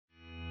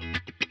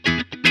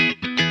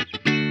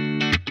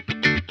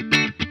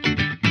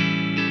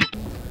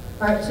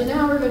All right, so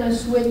now we're going to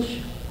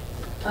switch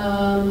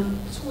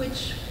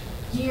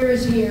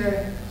gears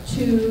here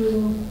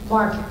to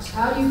markets.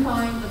 How do you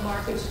find the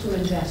markets to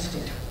invest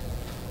in?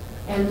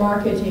 And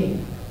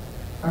marketing.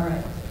 All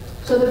right.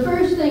 So the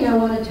first thing I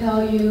want to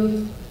tell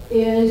you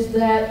is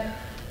that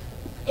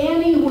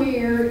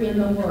anywhere in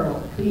the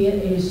world, be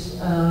it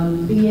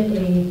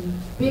a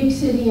big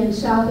city in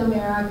South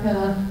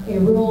America, a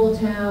rural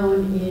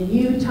town in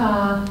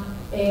Utah,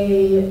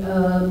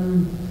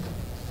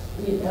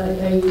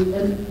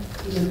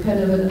 kind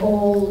of an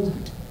old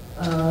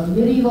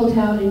medieval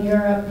town in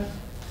Europe,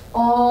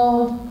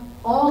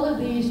 all of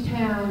these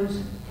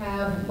towns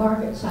have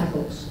market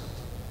cycles.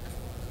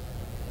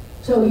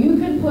 So you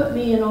can put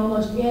me in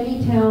almost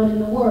any town in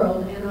the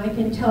world and I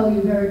can tell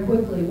you very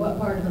quickly what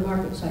part of the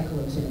market cycle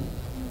it's in.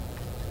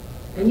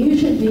 And you're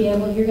going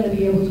to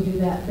be able to do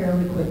that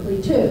fairly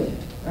quickly too,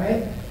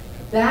 right?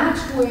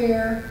 That's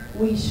where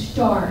we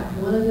start.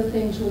 One of the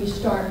things we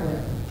start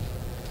with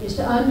is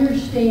to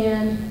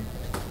understand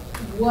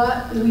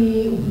what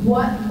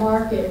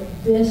market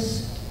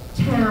this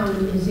town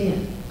is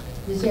in,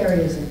 this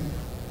area is in.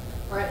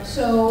 All right,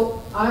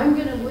 so I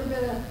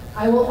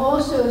will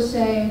also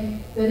say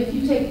that if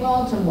you take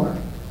Baltimore,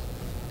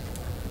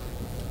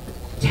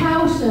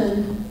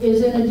 Towson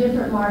is in a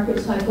different market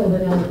cycle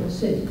than Ellicott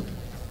City.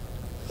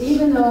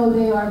 Even though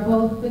they are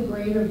both the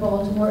greater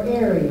Baltimore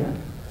area,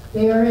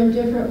 they are in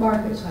different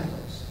market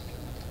cycles.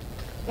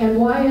 And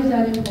why is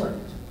that important?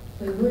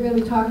 So we're going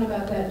to be talking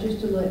about that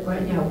just a little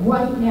right now.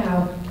 Right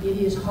now, it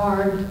is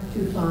hard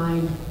to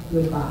find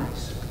good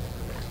buys.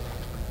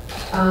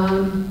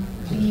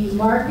 The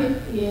market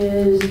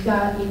even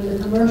the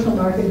commercial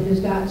market has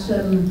got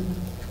some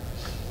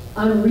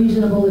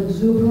unreasonable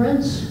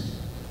exuberance.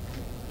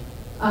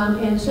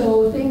 And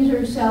so things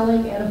are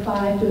selling at a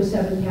 5 to a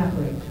 7 cap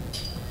rate.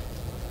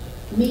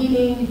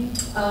 Meaning,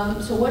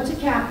 so what's a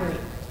cap rate?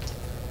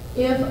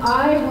 If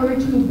I were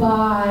to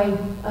buy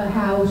a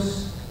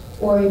house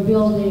or a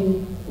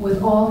building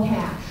with all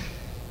cash,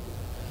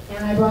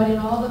 and I brought in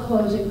all the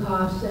closing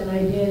costs and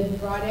I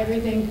brought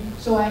everything,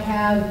 so I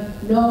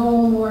have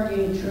no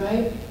mortgage,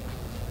 right?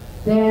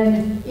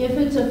 Then if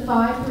it's a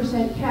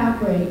 5%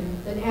 cap rate,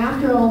 then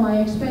after all my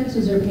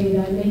expenses are paid,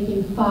 I'm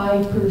making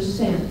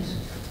 5%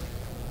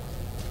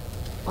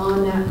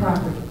 on that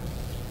property.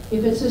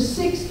 If it's a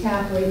 6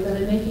 cap rate, then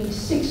I'm making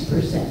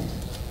 6%.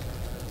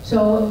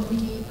 So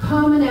the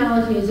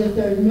commonality is if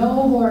there's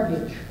no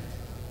mortgage,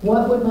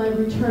 what would my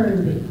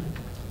return be?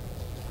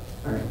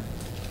 All right.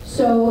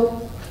 So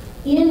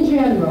in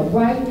general,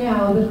 right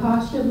now, the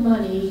cost of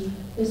money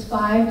is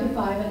 5 to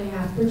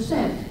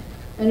 5.5%.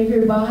 And if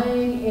you're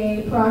buying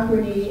a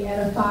property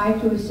at a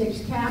 5 to a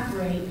 6 cap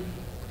rate,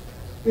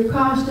 your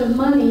cost of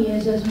money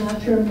is as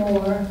much or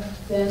more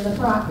than the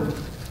property.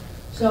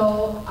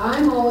 So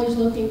I'm always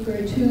looking for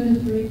a 2 to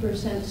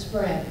 3%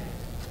 spread.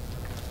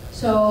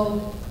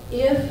 So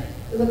if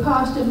the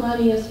cost of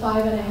money is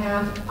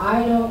 5.5,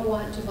 I don't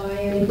want to buy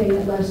anything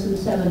at less than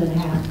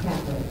 7.5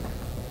 cap rate.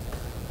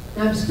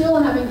 Now I'm still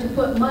having to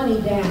put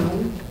money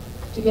down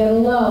to get a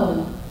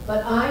loan,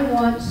 but I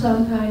want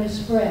some kind of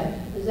spread.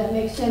 Does that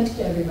make sense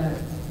to everybody?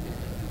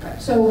 Right.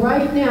 So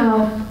right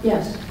now,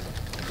 yes?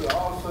 So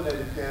also that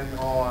depends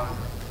on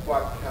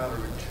what kind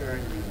of return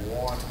you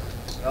want.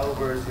 In other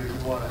words, if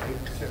you want an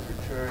 8%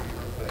 return, you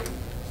look for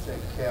 8%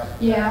 cap.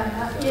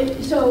 Yeah,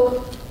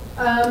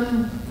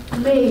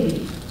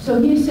 maybe. So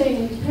he's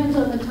saying it depends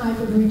on the type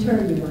of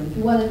return you want. If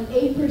you want an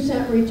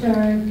 8%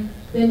 return,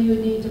 then you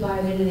would need to buy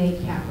it at an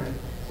 8 cap rate.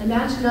 And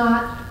that's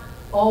not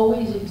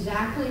always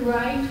exactly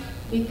right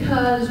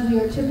because we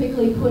are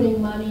typically putting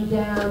money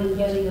down and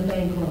getting a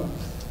bank loan.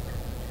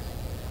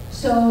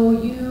 So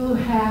you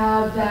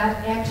have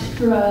that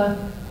extra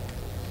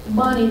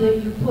money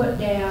that you put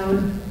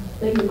down,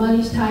 that your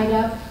money's tied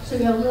up, so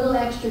you have a little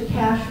extra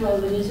cash flow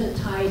that isn't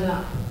tied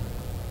up.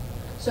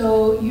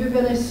 So you're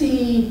going to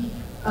see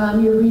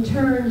your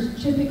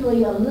returns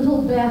typically a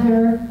little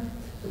better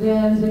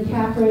than the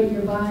cap rate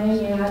you're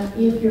buying at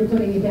if you're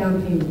putting a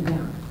down payment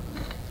down.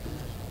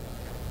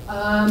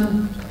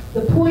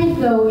 The point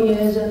though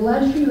is,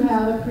 unless you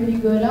have a pretty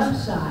good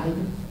upside,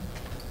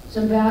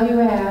 some value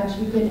adds,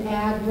 you can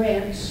add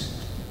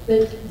rents,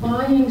 that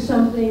buying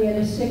something at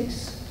a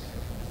 6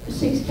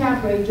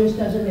 cap rate just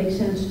doesn't make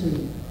sense to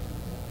me.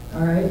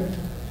 All right?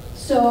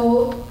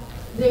 So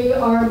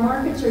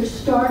markets are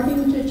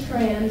starting to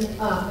trend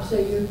up. So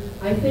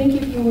I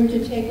think if you were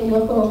to take a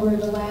look over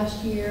the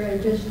last year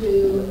and just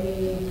do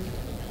a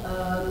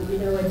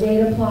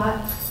data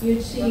plot,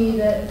 you'd see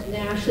that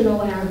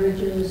national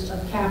averages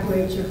of cap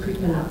rates are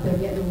creeping up. They're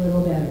getting a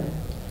little better.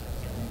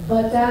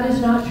 But that is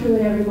not true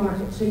in every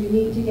market. So you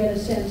need to get a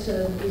sense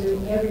of,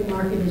 every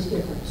market is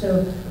different.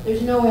 So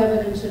there's no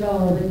evidence at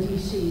all that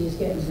DC is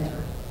getting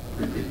better.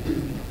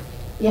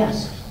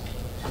 Yes?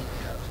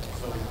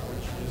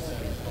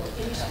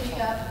 Can you speak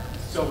up?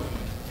 So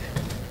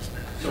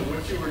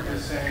what you were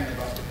just saying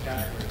about the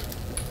cap rate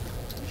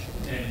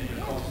and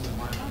the cost of the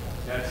money,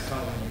 that's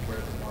telling you where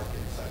the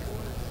market cycle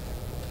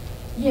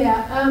is. Yeah,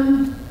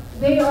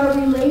 they are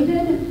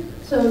related.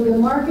 So the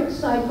market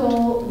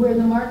cycle, where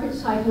the market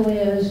cycle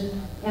is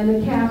and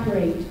the cap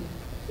rate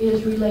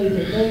is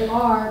related. They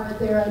are, but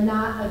they're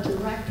not a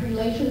direct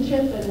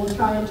relationship, and we'll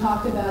try and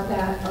talk about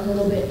that a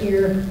little bit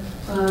here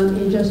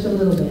in just a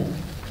little bit.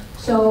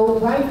 So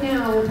right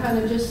now, we're kind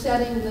of just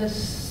setting the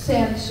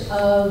sense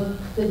of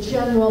the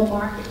general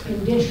market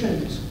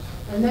conditions,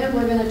 and then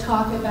we're going to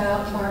talk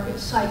about market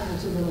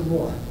cycles a little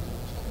more.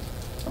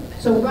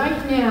 So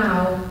right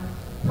now,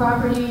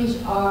 properties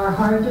are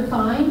hard to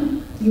find.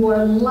 You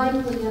are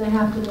likely going to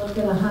have to look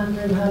at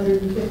 100,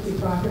 150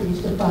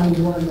 properties to find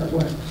one that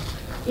works.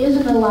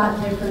 Isn't a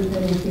lot different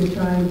than if you're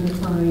trying to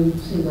find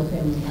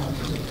single-family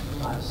houses. It makes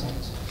a lot of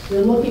sense.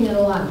 You're looking at a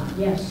lot.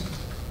 Yes?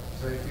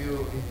 So if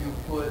you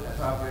put a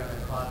property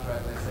under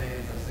contract, let's say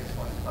it's a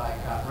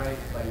 6.5 cap rate,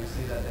 but you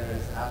see that there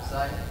is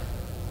upside,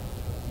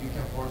 you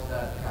can force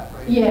that cap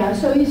rate? Yeah,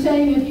 so he's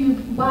saying if you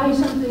buy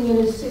something that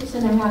is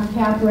 6.5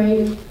 cap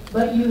rate,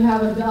 but you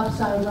have an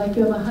upside, like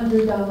you have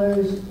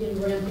 $100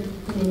 in rent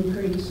that can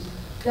increase,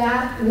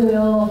 that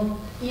will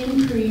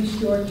increase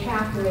your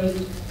cap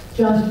rate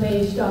just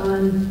based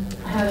on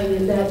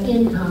having that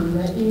income,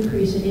 that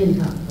increase in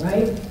income,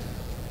 right?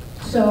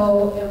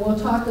 So, and we'll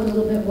talk a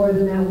little bit more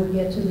than that when we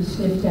get to the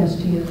sniff test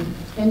here.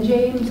 And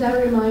James, that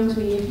reminds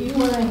me, if you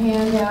want to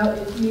hand out,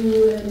 if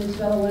you and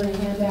Isabella want to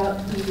hand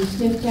out the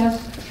sniff test,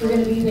 we're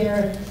going to be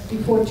there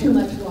before too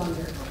much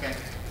longer. Okay.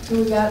 So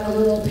we got a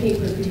little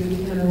paper for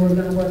you, and we're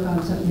going to work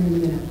on something in a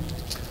minute.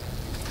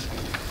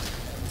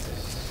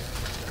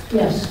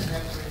 Yes?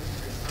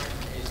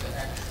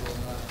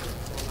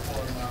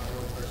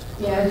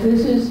 Yeah,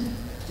 this is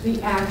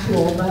the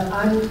actual,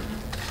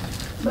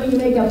 but you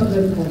make up a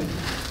good point.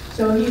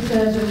 So he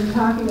says, we're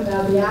talking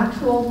about the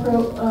actual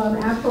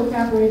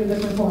cap rate of the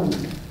pro forma.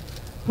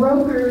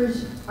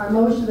 Brokers are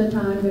most of the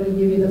time going to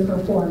give you the pro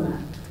forma.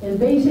 And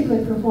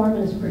basically, pro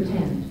forma is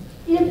pretend.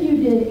 If you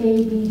did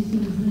A, B, C,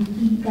 D,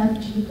 E,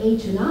 F, G,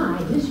 H, and I,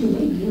 you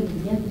may be able to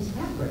get this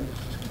cap rate,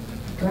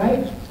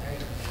 right?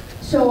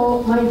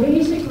 So my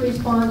basic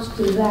response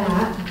to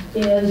that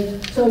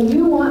is, so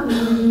you want me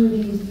to do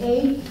these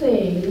 8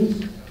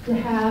 things to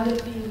have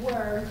it be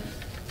worth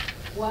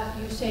what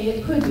you say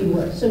it could be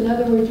worth. So in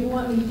other words, you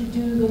want me to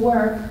do the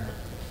work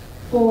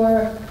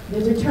for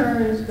the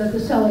returns that the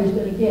seller's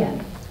going to get,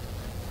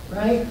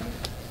 right?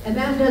 And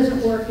that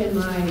doesn't work in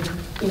my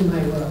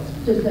world.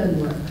 It just doesn't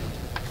work.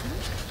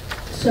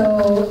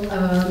 So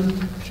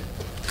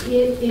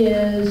it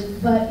is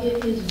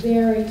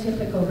very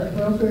typical that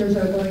brokers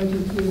are going to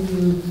give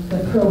you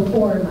the pro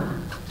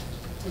forma.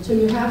 And so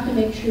you have to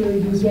make sure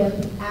you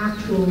get the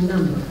actual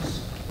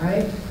numbers,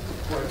 right?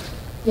 Question.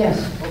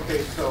 Yes.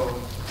 Okay, so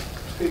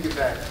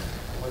piggyback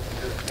on what you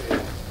just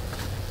said.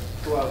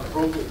 So what a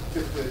broker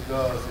typically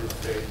does is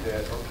say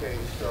that, okay,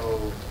 so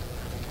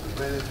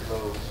the rent is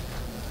low.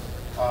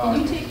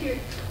 Can you take your...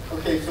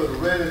 Okay, so the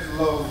rent is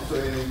low, so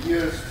in a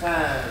year's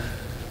time,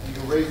 you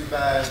can raise it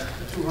by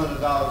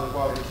 $200 or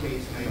whatever the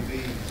case may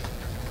be.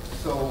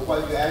 So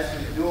what you're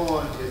actually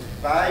doing is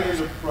buying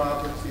the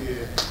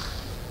property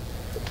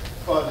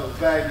for the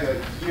value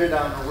a year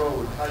down the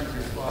road. How do you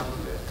respond to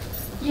that?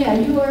 Yeah,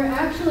 you are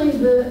actually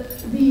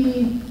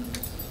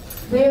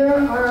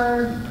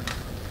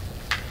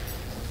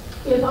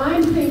if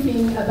I'm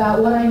thinking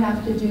about what I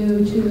have to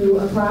do to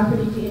a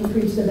property to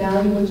increase the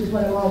value, which is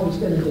what I'm always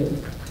going to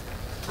do,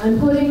 I'm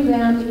putting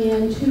them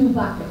in 2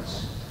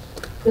 buckets.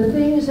 The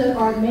things that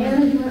are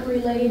management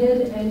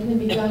related and can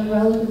be done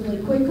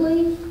relatively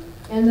quickly,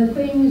 and the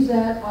things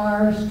that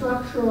are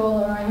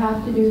structural, or I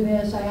have to do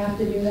this, I have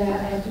to do that,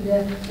 I have to do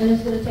that, and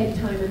it's going to take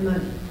time and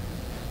money,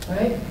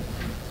 right?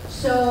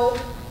 So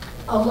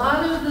a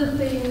lot of the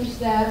things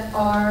that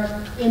are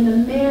in the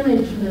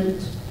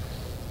management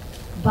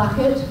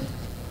bucket,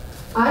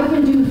 I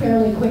can do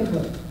fairly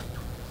quickly.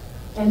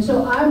 And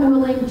so I'm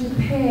willing to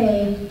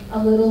pay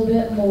a little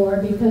bit more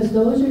because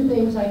those are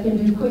things I can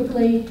do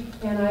quickly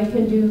and I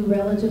can do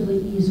relatively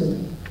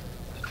easily.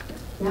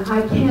 Now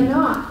I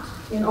cannot,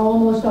 in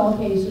almost all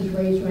cases,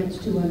 raise rents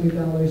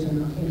 $200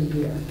 in a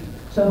year.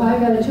 So if I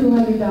got a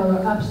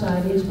 $200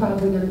 upside, it's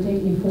probably going to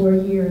take me 4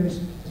 years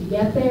to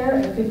get there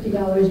at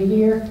 $50 a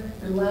year,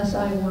 unless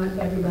I want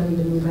everybody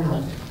to move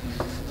out,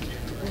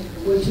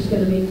 which is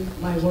going to make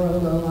my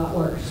world a lot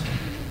worse.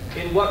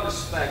 In what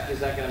respect is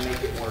that going to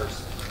make it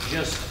worse?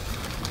 Just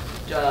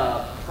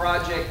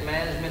project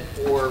management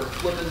for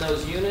flipping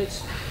those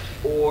units,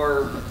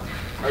 or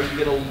are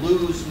you going to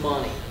lose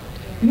money?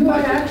 You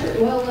are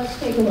actually, well, let's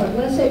take a look.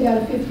 Let's say you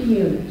got a 50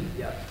 unit.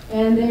 Yep.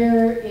 And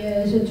there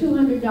is a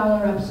 $200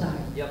 upside.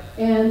 Yep.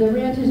 And the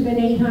rent has been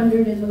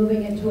 $800 and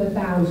moving it to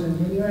 $1,000.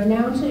 And you're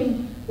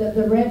announcing that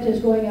the rent is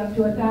going up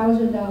to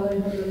 $1,000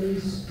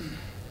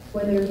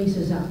 when their lease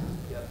is up.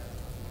 Yep.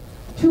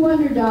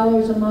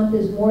 $200 a month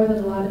is more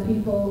than a lot of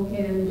people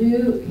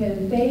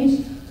can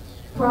face.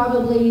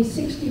 Probably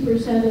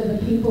 60% of the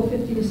people,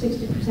 50 to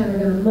 60% are going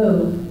to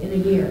move in a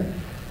year.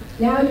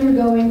 Now you're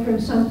going from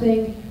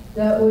something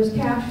that was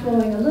cash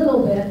flowing a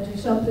little bit to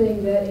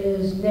something that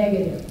is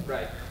negative.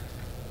 Right.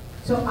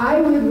 So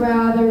I would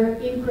rather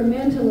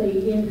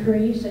incrementally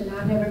increase and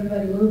not have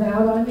everybody move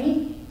out on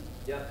me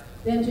Yep.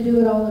 than to do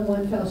it all in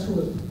one fell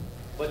swoop.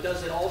 But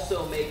does it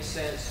also make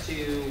sense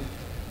to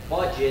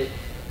budget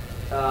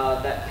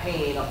that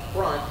paying up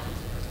front,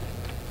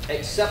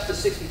 accept the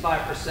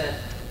 65%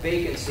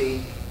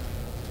 vacancy,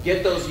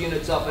 get those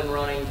units up and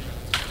running,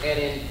 and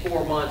in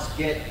 4 months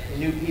get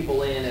new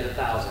people in at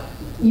 1,000?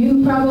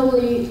 You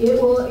probably,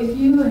 it will, if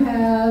you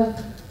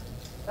have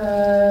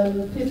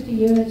 50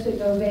 units that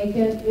go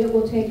vacant, it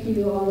will take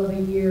you all of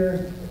a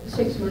year,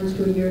 6 months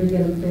to a year to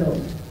get them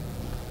filled.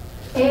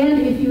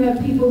 And if you have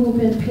people who've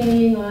been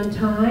paying on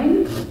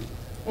time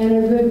and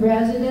are good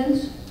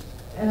residents,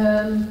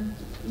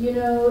 you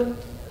know,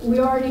 we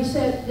already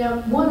said,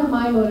 now one of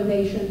my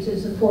motivations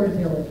is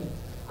affordability.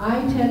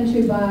 I tend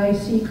to buy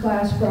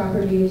C-class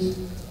properties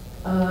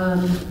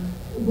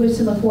with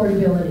some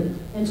affordability.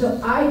 And so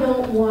I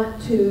don't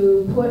want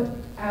to put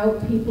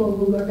out people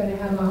who are going to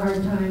have a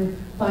hard time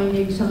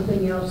finding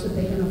something else that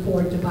they can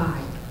afford to buy.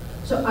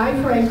 So I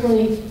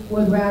frankly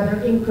would rather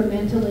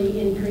incrementally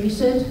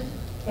increase it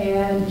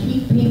and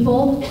keep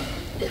people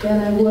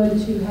than I would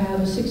to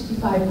have a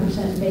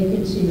 65%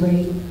 vacancy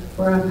rate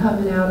where I'm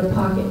coming out of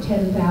pocket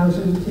 $10,000,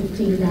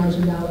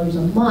 $15,000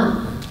 a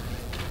month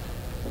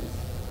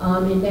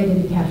in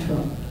negative cash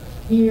flow.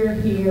 Here,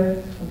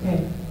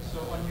 okay. So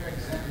on your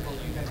example,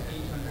 you had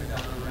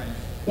 $800 rent.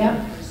 Yep. You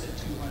increased it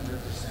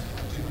 200%,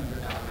 or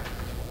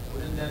 $200.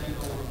 Wouldn't that be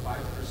over 5%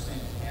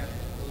 cap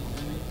per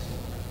unit?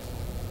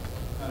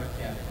 Not a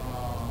cap,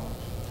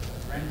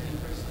 rent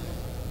increase limit?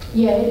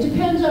 Yeah, it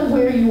depends on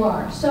where you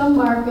are. Some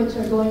markets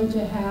are going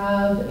to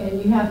have,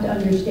 and you have to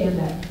understand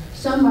that,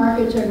 some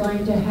markets are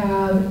going to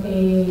have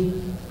a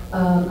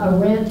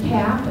rent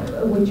cap,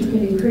 which you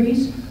can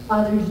increase,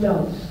 others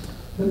don't.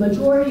 The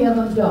majority of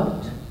them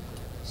don't.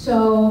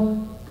 So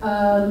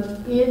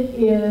it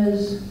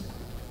is,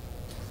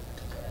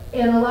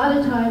 and a lot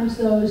of times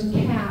those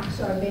caps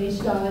are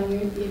based on,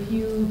 if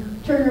you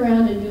turn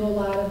around and do a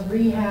lot of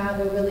rehab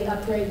or really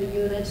upgrade the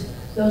units,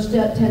 those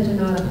tend to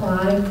not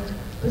apply.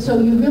 So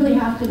you really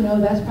have to know,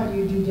 that's part of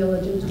your due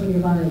diligence when you're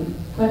buying.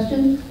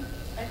 Question?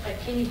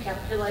 Can you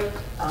calculate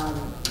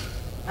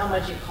how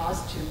much it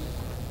costs to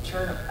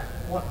turn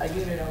a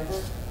unit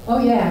over? Oh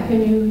yeah,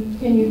 can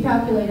you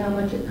calculate how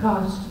much it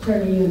costs to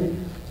turn a unit?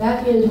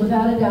 That is,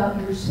 without a doubt,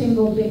 your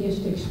single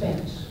biggest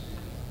expense.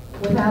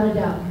 Without a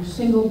doubt, your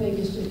single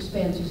biggest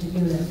expense is a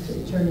unit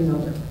turning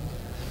over.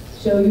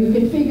 So you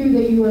can figure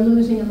that you are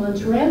losing a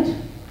month's rent.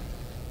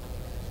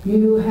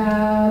 You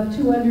have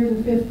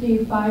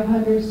 $250, $500,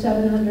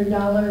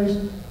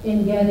 $700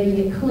 in getting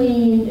it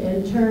cleaned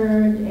and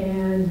turned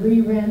and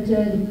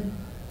re-rented.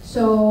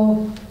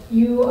 So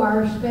you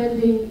are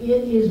spending,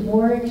 it is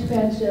more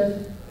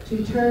expensive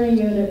to turn a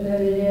unit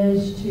than it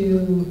is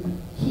to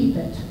keep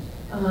it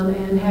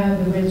and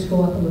have the rents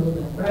go up a little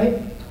bit,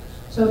 right?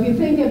 So if you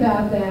think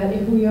about that,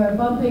 if we are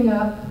bumping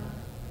up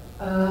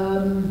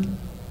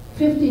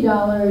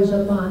 $50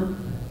 a month,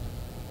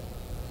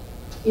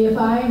 if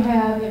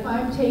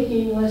I'm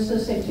taking, let's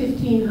just say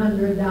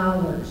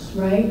 $1,500,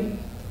 right,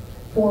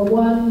 for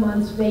 1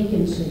 month's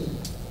vacancy,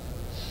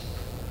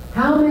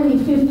 how many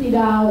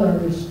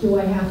 $50 do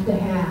I have to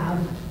have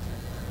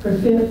for,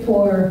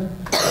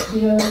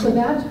 you know, so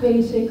that's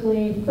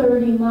basically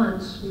 30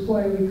 months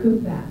before I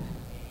recoup that,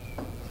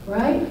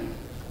 right?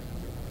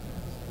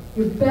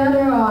 You're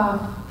better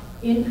off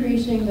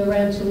increasing the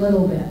rents a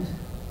little bit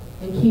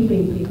and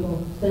keeping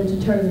people than to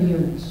turn the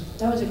units.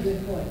 That was a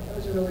good point. That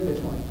was a really good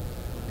point.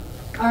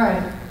 All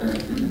right.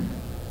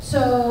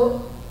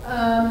 So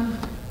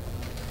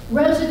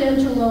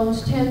residential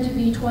loans tend to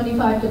be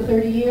 25 to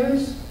 30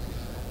 years,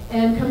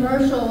 and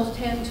commercials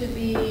tend to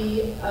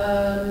be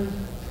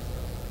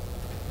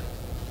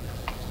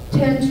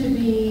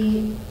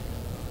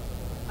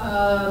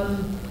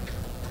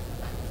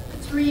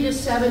 3 to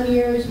 7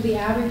 years, the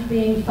average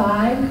being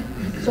 5.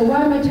 So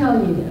why am I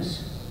telling you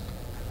this?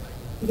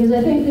 Because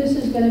I think this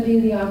is going to be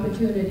the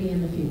opportunity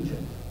in the future.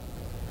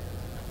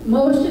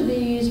 Most of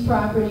these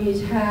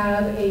properties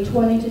have a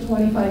 20 to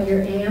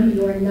 25-year AM.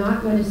 You are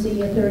not going to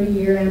see a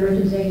 30-year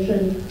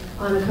amortization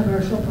on a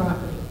commercial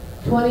property.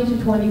 20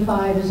 to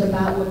 25 is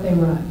about what they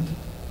run.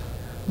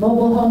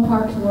 Mobile home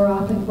parks more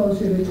often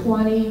closer to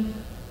 20.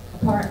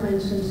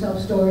 Apartments and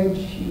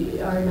self-storage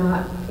are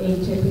not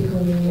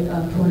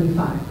atypically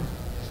 25.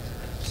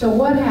 So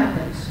what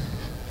happens?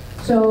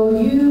 So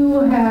you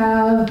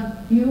are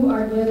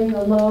getting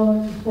a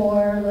loan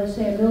for, let's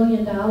say, $1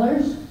 million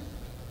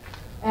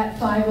at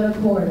 5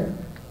 1/4,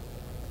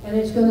 and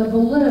it's going to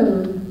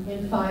balloon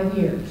in 5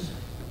 years.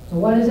 So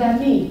what does that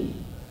mean?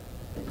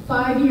 In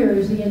 5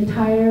 years, the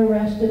entire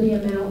rest of the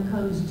amount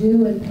comes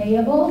due and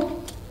payable.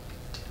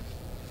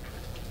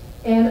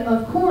 And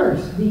of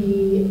course,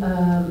 the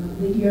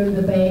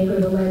bank or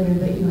the lender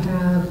that you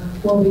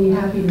have will be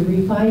happy to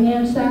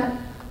refinance that.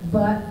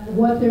 But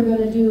what they're going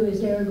to do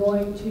is they're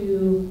going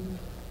to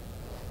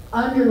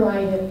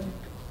underwrite it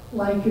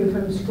like you're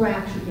from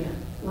scratch again,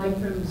 like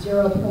from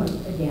 0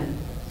 point again.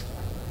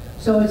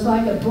 So it's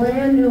like a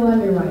brand new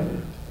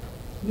underwriting.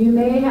 You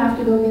may have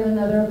to go get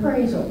another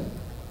appraisal.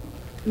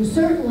 You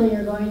certainly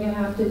are going to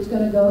have to, it's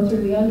going to go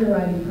through the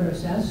underwriting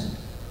process.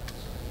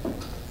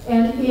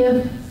 And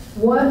if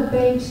what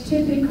banks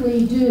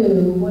typically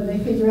do when they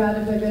figure out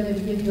if they're going to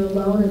give you a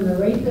loan and the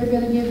rate they're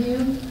going to give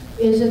you,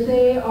 is that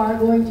they are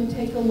going to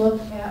take a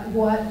look at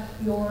what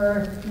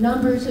your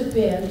numbers have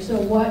been, so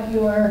what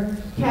your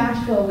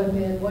cash flow has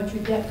been, what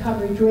your debt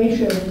coverage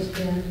ratio has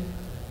been,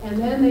 and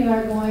then they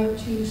are going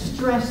to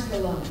stress the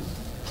loan.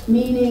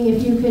 Meaning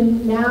if you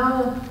can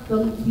now,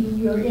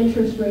 your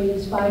interest rate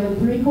is 5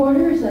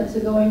 3/4, that's the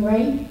going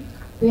rate,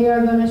 they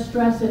are going to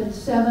stress it at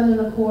 7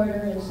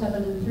 1/4 and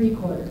 7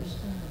 3/4.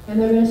 And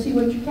they're going to see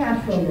what your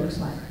cash flow looks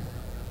like.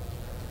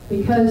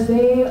 Because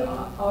they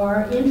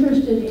are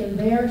interested in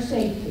their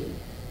safety.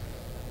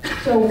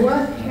 So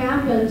what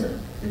happens,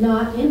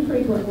 not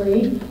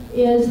infrequently,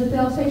 is that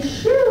they'll say,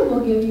 sure,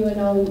 we'll give you a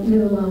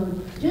new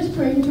loan. Just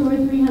bring $200,000 or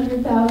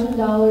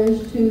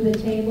 $300,000 to the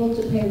table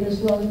to pay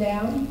this loan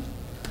down,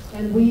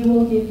 and we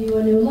will give you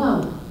a new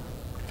loan.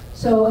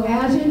 So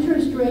as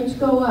interest rates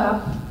go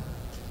up,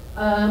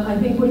 I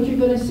think what you're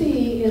going to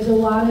see is a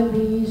lot of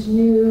these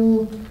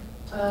new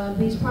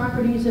these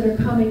properties that are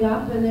coming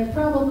up, and they're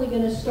probably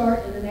going to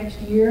start in the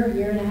next year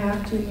and a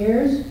half, 2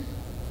 years,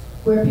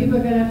 where people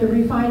are going to have to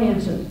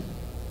refinance them,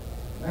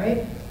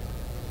 right?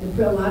 And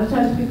for a lot of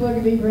times people are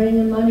going to be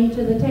bringing money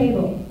to the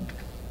table.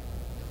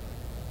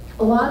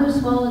 A lot of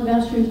small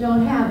investors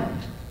don't have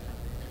it.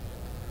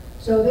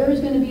 So there is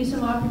going to be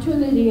some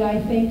opportunity, I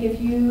think, if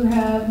you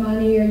have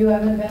money or you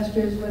have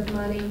investors with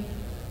money,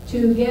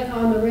 to get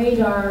on the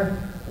radar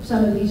of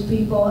some of these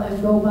people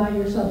and go buy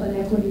yourself an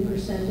equity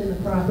percent in the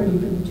property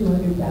for the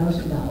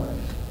 $200,000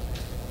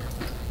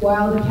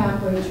 while the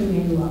cap rates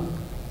remain low.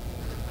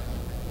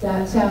 Does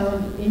that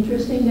sound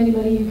interesting to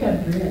anybody? You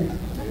can grin.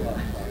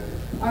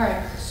 All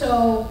right,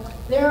 so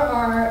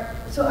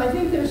I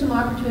think there's some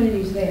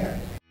opportunities there.